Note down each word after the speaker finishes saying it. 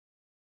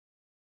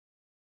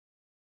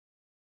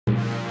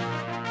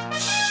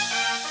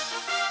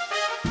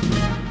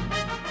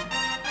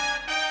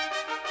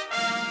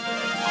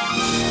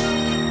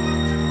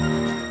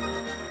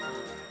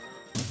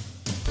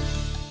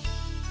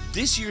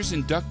This year's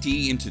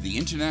inductee into the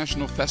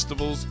International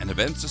Festivals and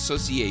Events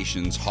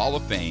Association's Hall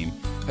of Fame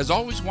has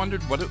always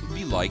wondered what it would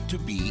be like to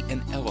be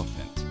an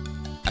elephant.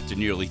 After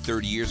nearly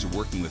 30 years of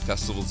working with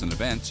festivals and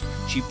events,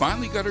 she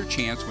finally got her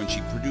chance when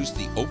she produced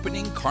the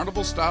opening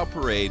carnival-style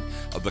parade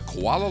of the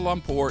Kuala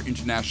Lumpur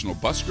International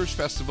Buskers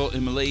Festival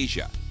in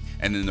Malaysia,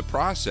 and in the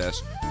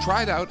process,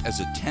 tried out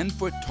as a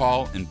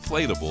 10-foot-tall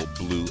inflatable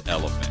blue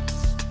elephant.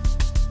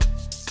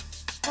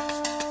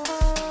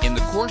 In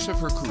the course of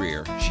her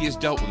career, she has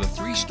dealt with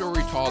a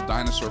 3-story tall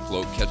dinosaur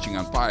float catching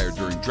on fire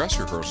during dress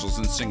rehearsals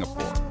in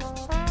Singapore,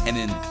 an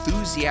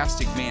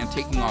enthusiastic man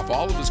taking off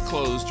all of his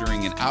clothes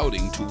during an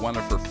outing to one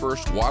of her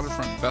first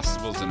waterfront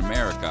festivals in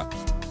America,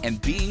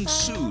 and being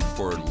sued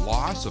for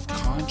loss of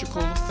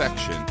conjugal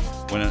affection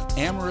when an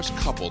amorous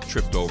couple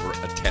tripped over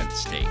a tent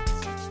stake.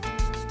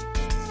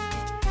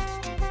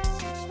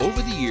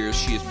 Over the years,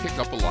 she has picked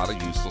up a lot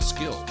of useful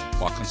skills.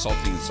 While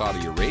consulting in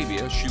Saudi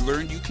Arabia, she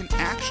learned you can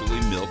actually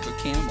milk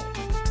a camel.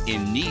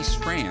 In Nice,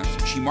 France,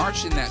 she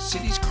marched in that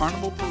city's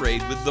carnival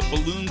parade with the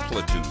balloon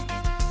platoon,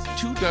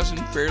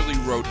 24 fairly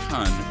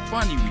rotund,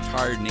 funny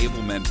retired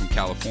naval men from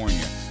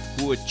California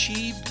who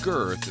achieved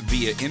girth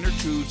via inner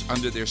tubes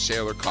under their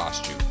sailor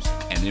costumes.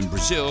 And in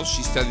Brazil,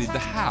 she studied the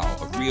how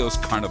of Rio's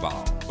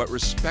Carnival, but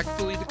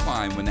respectfully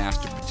declined when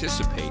asked to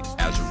participate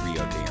as a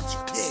Rio dancer.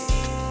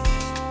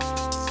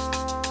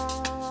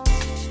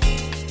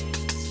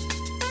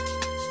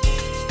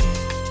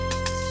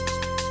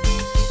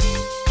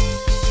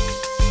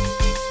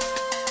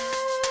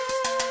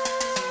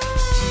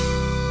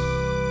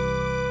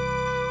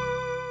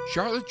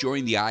 Charlotte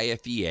joined the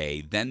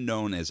IFEA, then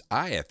known as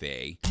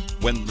IFA,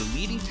 when the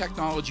leading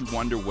technology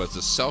wonder was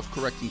a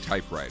self-correcting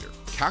typewriter.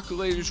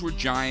 Calculators were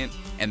giant,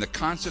 and the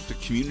concept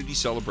of community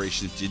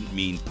celebrations didn't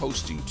mean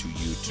posting to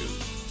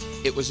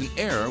YouTube. It was an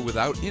era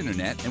without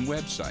internet and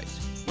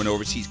websites, when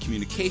overseas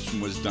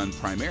communication was done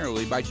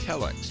primarily by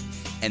telex,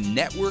 and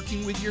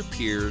networking with your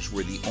peers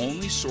were the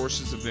only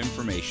sources of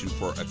information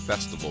for a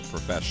festival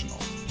professional.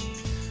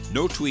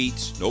 No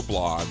tweets, no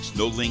blogs,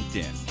 no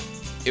LinkedIn.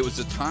 It was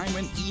a time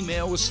when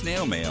email was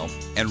snail mail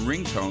and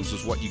ringtones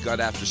was what you got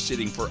after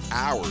sitting for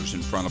hours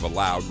in front of a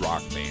loud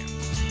rock band.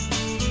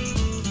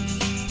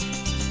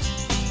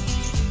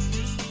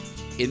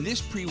 In this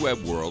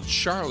pre-web world,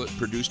 Charlotte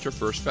produced her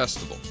first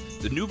festival,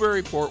 the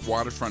Newburyport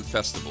Waterfront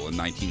Festival in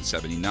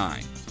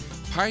 1979,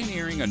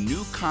 pioneering a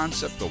new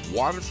concept of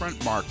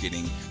waterfront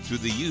marketing through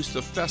the use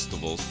of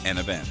festivals and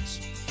events.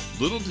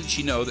 Little did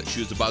she know that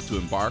she was about to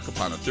embark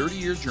upon a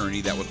 30-year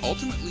journey that would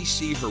ultimately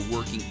see her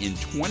working in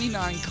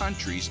 29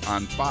 countries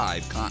on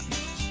 5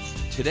 continents.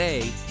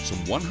 Today, some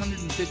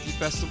 150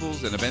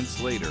 festivals and events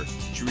later,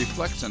 she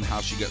reflects on how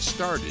she got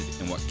started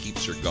and what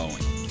keeps her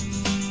going.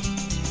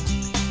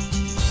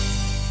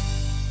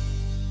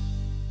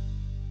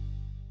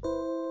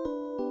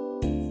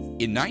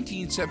 In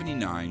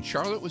 1979,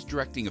 Charlotte was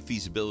directing a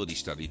feasibility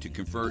study to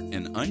convert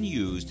an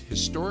unused,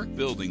 historic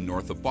building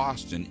north of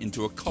Boston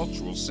into a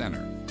cultural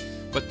center.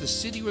 But the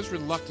city was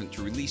reluctant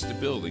to release the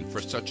building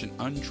for such an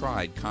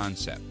untried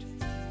concept.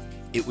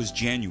 It was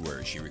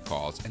January, she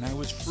recalls, and I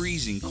was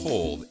freezing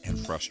cold and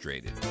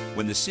frustrated.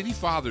 When the city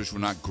fathers were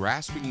not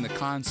grasping the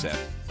concept,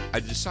 I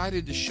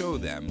decided to show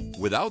them,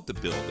 without the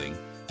building,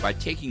 by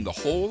taking the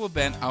whole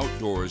event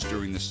outdoors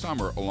during the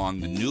summer along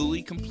the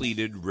newly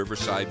completed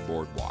Riverside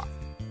Boardwalk.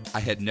 I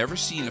had never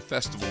seen a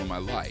festival in my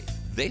life.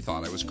 They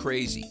thought I was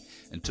crazy,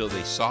 until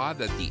they saw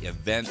that the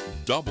event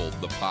doubled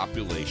the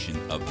population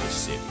of the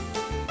city.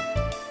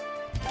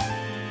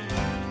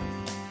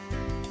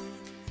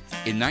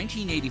 In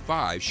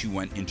 1985, she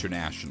went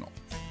international.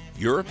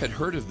 Europe had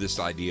heard of this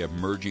idea of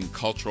merging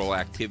cultural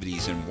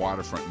activities and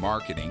waterfront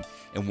marketing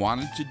and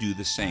wanted to do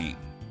the same.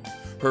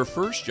 Her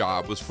first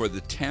job was for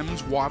the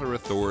Thames Water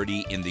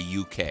Authority in the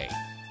UK,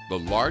 the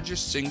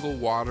largest single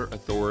water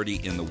authority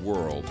in the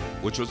world,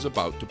 which was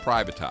about to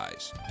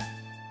privatize.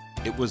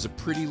 It was a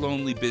pretty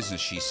lonely business,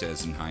 she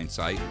says in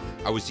hindsight.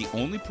 I was the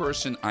only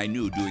person I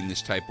knew doing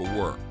this type of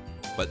work.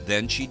 But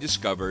then she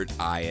discovered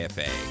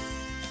IFA.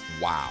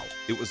 Wow,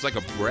 it was like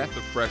a breath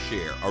of fresh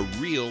air, a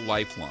real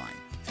lifeline.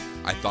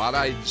 I thought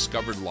I had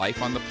discovered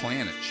life on the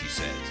planet, she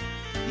says.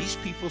 These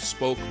people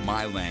spoke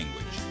my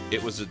language.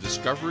 It was a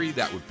discovery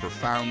that would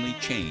profoundly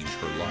change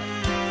her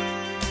life.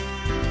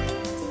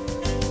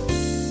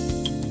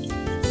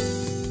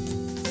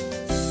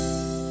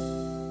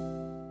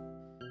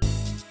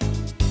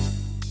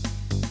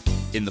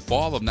 In the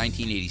fall of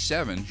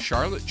 1987,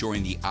 Charlotte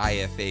joined the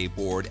IFA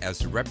board as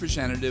the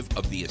representative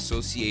of the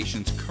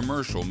association's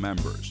commercial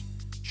members.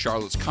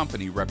 Charlotte's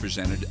company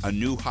represented a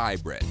new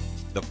hybrid,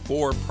 the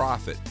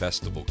for-profit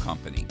festival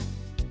company.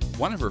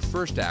 One of her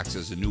first acts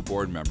as a new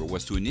board member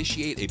was to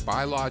initiate a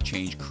bylaw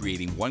change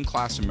creating one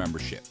class of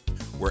membership,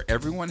 where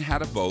everyone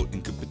had a vote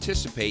and could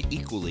participate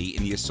equally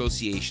in the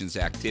association's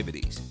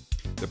activities.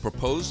 The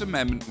proposed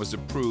amendment was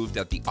approved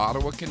at the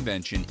Ottawa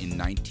Convention in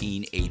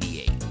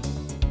 1988.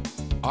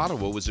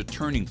 Ottawa was a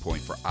turning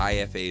point for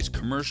IFA's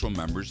commercial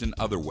members in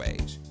other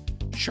ways.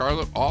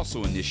 Charlotte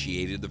also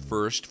initiated the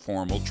first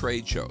formal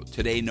trade show,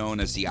 today known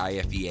as the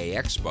IFEA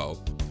Expo,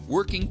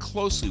 working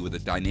closely with a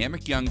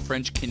dynamic young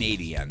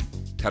French-Canadian,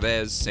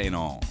 Thérèse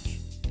Saint-Onge.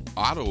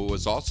 Ottawa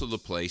was also the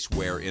place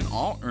where, in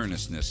all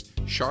earnestness,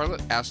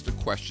 Charlotte asked the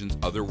questions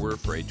others were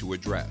afraid to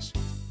address.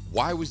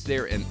 Why was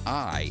there an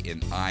I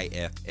in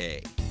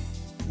IFA?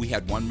 We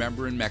had one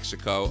member in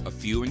Mexico, a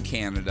few in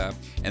Canada,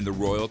 and the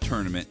Royal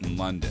Tournament in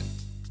London.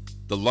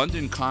 The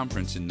London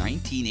Conference in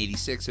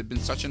 1986 had been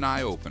such an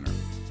eye-opener.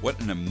 What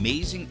an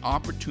amazing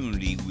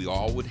opportunity we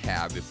all would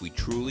have if we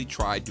truly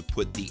tried to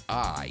put the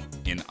I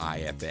in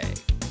IFA.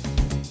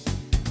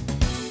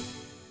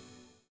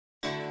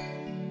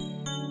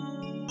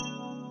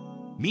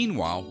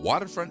 Meanwhile,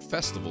 Waterfront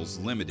Festivals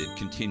Limited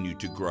continued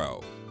to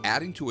grow,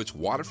 adding to its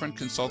waterfront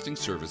consulting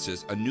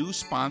services a new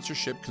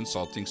sponsorship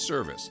consulting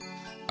service,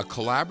 a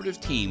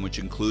collaborative team which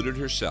included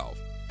herself,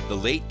 the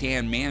late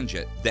Dan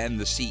Manjett, then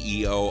the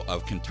CEO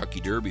of Kentucky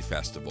Derby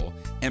Festival,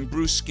 and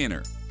Bruce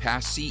Skinner,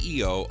 past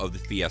CEO of the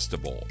Fiesta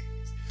Bowl.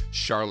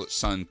 Charlotte's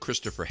son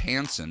Christopher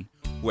Hansen,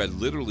 who had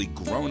literally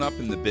grown up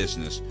in the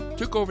business,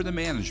 took over the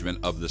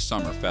management of the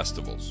summer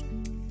festivals.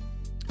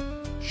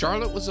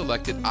 Charlotte was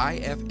elected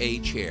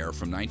IFA chair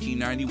from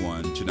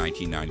 1991 to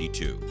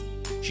 1992.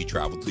 She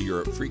traveled to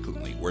Europe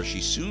frequently, where she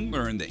soon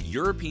learned that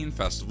European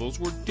festivals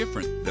were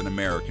different than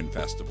American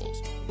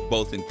festivals,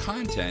 both in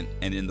content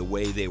and in the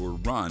way they were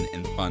run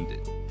and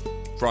funded.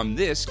 From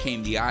this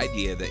came the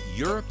idea that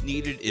Europe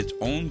needed its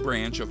own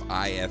branch of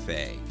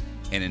IFA,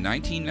 and in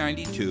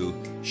 1992,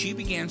 she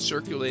began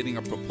circulating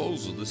a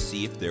proposal to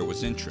see if there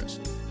was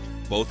interest,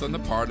 both on the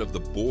part of the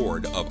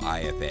board of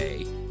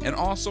IFA and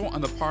also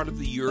on the part of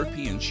the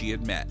Europeans she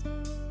had met.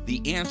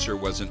 The answer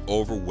was an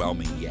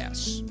overwhelming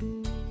yes.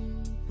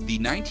 The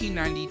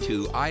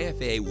 1992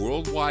 IFA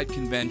Worldwide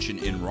Convention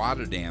in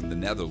Rotterdam, the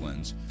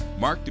Netherlands,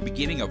 marked the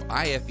beginning of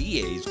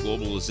IFEA's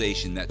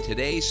globalization that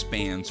today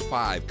spans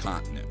 5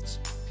 continents.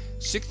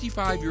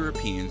 65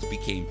 Europeans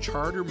became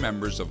charter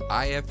members of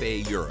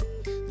IFA Europe,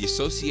 the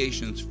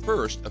association's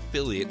first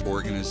affiliate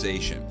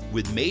organization,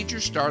 with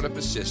major startup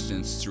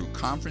assistance through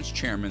conference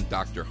chairman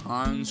Dr.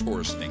 Hans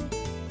Horsting,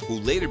 who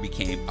later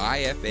became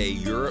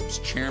IFA Europe's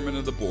chairman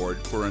of the board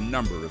for a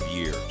number of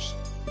years.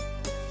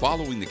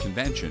 Following the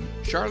convention,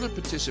 Charlotte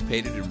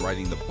participated in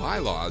writing the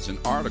bylaws and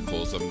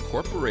articles of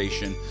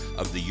incorporation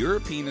of the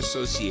European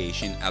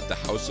Association at the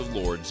House of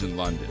Lords in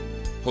London,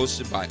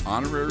 hosted by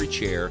honorary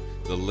chair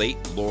the late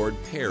Lord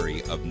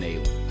Perry of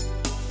Nayland.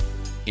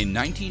 In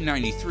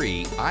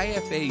 1993,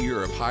 IFA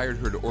Europe hired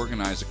her to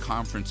organize a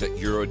conference at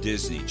Euro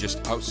Disney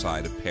just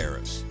outside of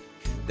Paris.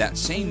 That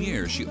same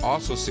year, she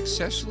also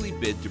successfully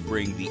bid to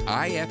bring the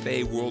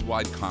IFA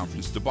Worldwide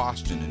Conference to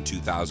Boston in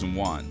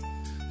 2001,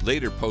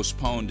 later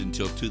postponed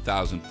until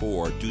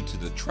 2004 due to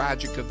the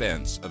tragic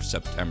events of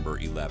September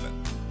 11.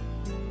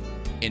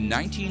 In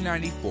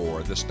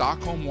 1994, the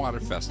Stockholm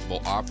Water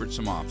Festival offered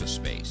some office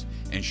space,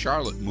 and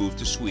Charlotte moved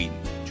to Sweden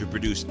to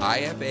produce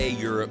IFA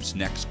Europe's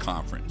next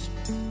conference,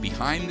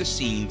 behind the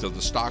scenes of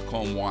the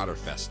Stockholm Water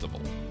Festival.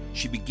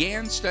 She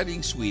began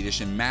studying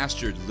Swedish and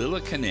mastered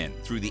Lilla Kanin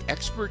through the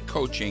expert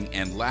coaching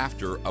and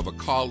laughter of a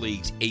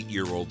colleague's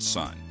 8-year-old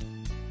son.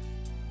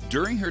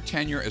 During her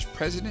tenure as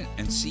president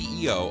and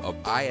CEO of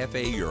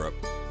IFA Europe,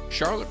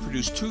 Charlotte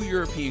produced 2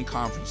 European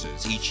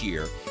conferences each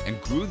year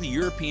and grew the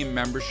European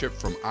membership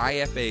from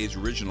IFA's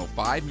original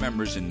 5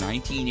 members in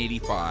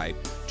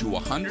 1985 to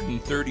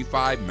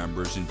 135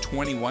 members in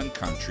 21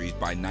 countries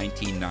by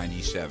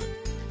 1997.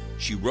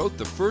 She wrote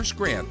the first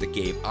grant that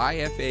gave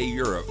IFA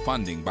Europe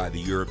funding by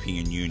the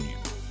European Union.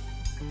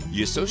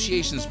 The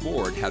association's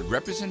board had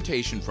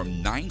representation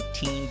from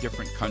 19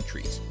 different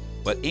countries,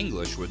 but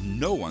English was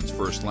no one's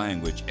first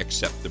language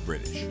except the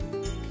British.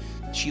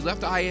 She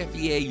left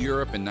IFEA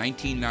Europe in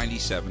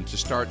 1997 to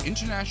start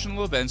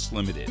International Events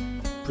Limited,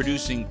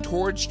 producing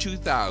Towards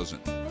 2000,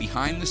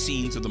 Behind the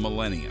Scenes of the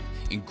Millennium,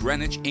 in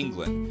Greenwich,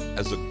 England,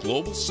 as a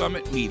global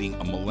summit meeting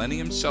of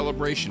Millennium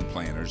Celebration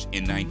planners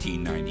in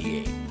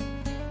 1998.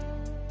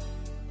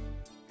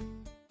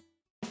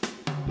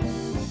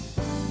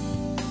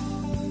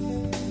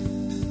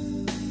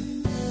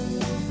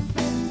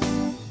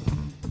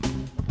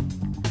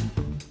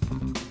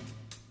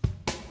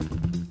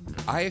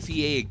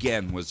 IFEA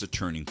again was a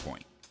turning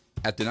point.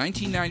 At the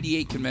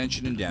 1998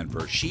 convention in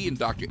Denver, she and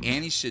Dr.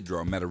 Annie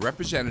Sidro met a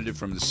representative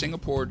from the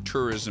Singapore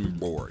Tourism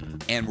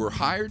Board and were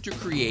hired to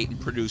create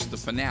and produce the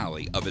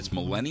finale of its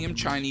Millennium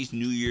Chinese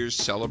New Year's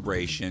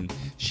celebration,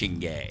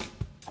 Xingye.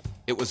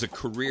 It was a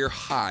career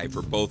high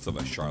for both of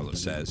us, Charlotte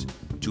says,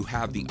 to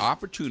have the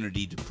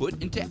opportunity to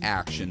put into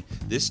action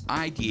this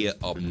idea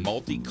of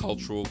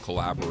multicultural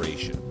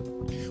collaboration.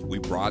 We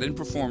brought in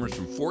performers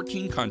from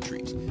 14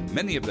 countries.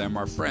 Many of them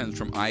are friends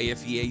from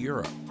IFEA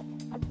Europe.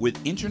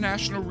 With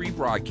international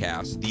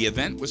rebroadcasts, the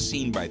event was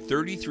seen by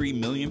 33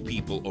 million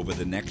people over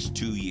the next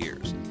 2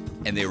 years,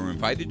 and they were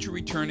invited to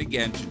return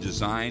again to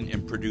design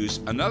and produce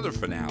another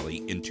finale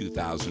in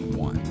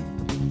 2001.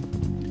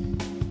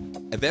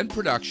 Event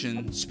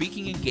production,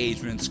 speaking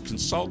engagements,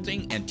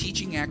 consulting, and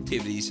teaching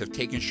activities have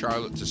taken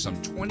Charlotte to some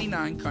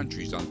 29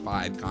 countries on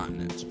 5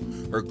 continents,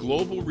 her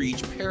global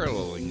reach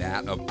paralleling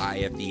that of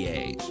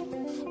IFEA's.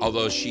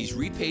 Although she's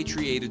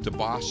repatriated to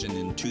Boston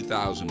in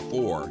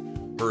 2004,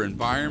 her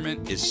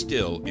environment is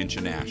still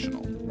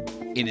international.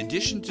 In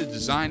addition to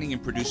designing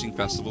and producing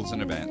festivals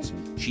and events,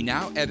 she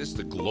now edits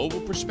the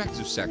Global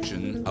Perspective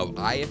section of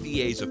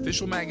IFEA's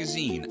official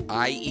magazine,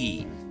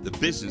 IE, The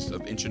Business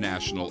of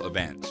International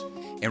Events,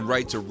 and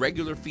writes a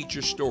regular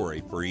feature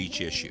story for each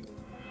issue.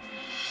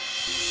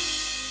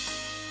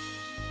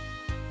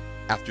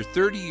 After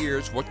 30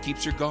 years, what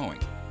keeps her going?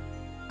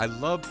 I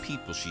love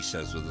people, she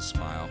says with a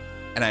smile,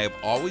 and I have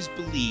always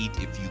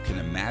believed if you can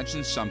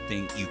imagine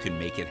something, you can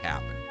make it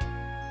happen.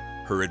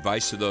 Her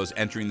advice to those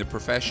entering the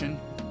profession: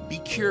 be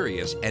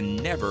curious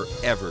and never,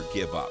 ever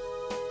give up.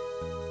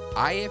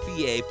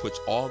 IFEA puts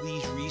all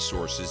these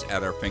resources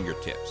at our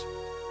fingertips.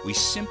 We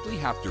simply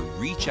have to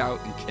reach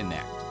out and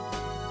connect.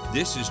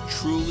 This is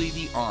truly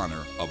the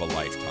honor of a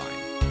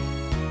lifetime.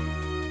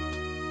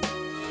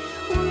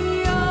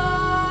 We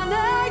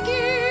honor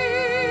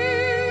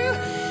you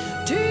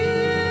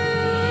today.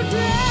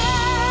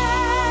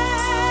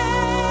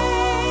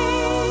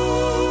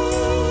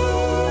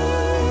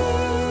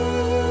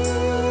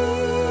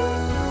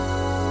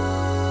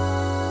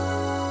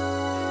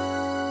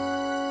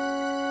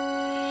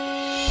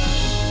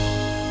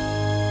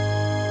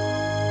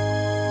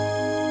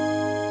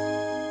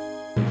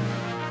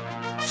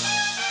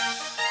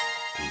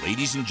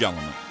 Ladies and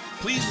gentlemen,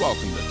 please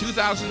welcome the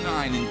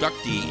 2009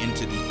 inductee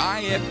into the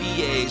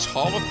IFEA's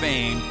Hall of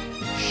Fame,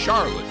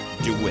 Charlotte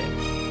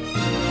DeWitt.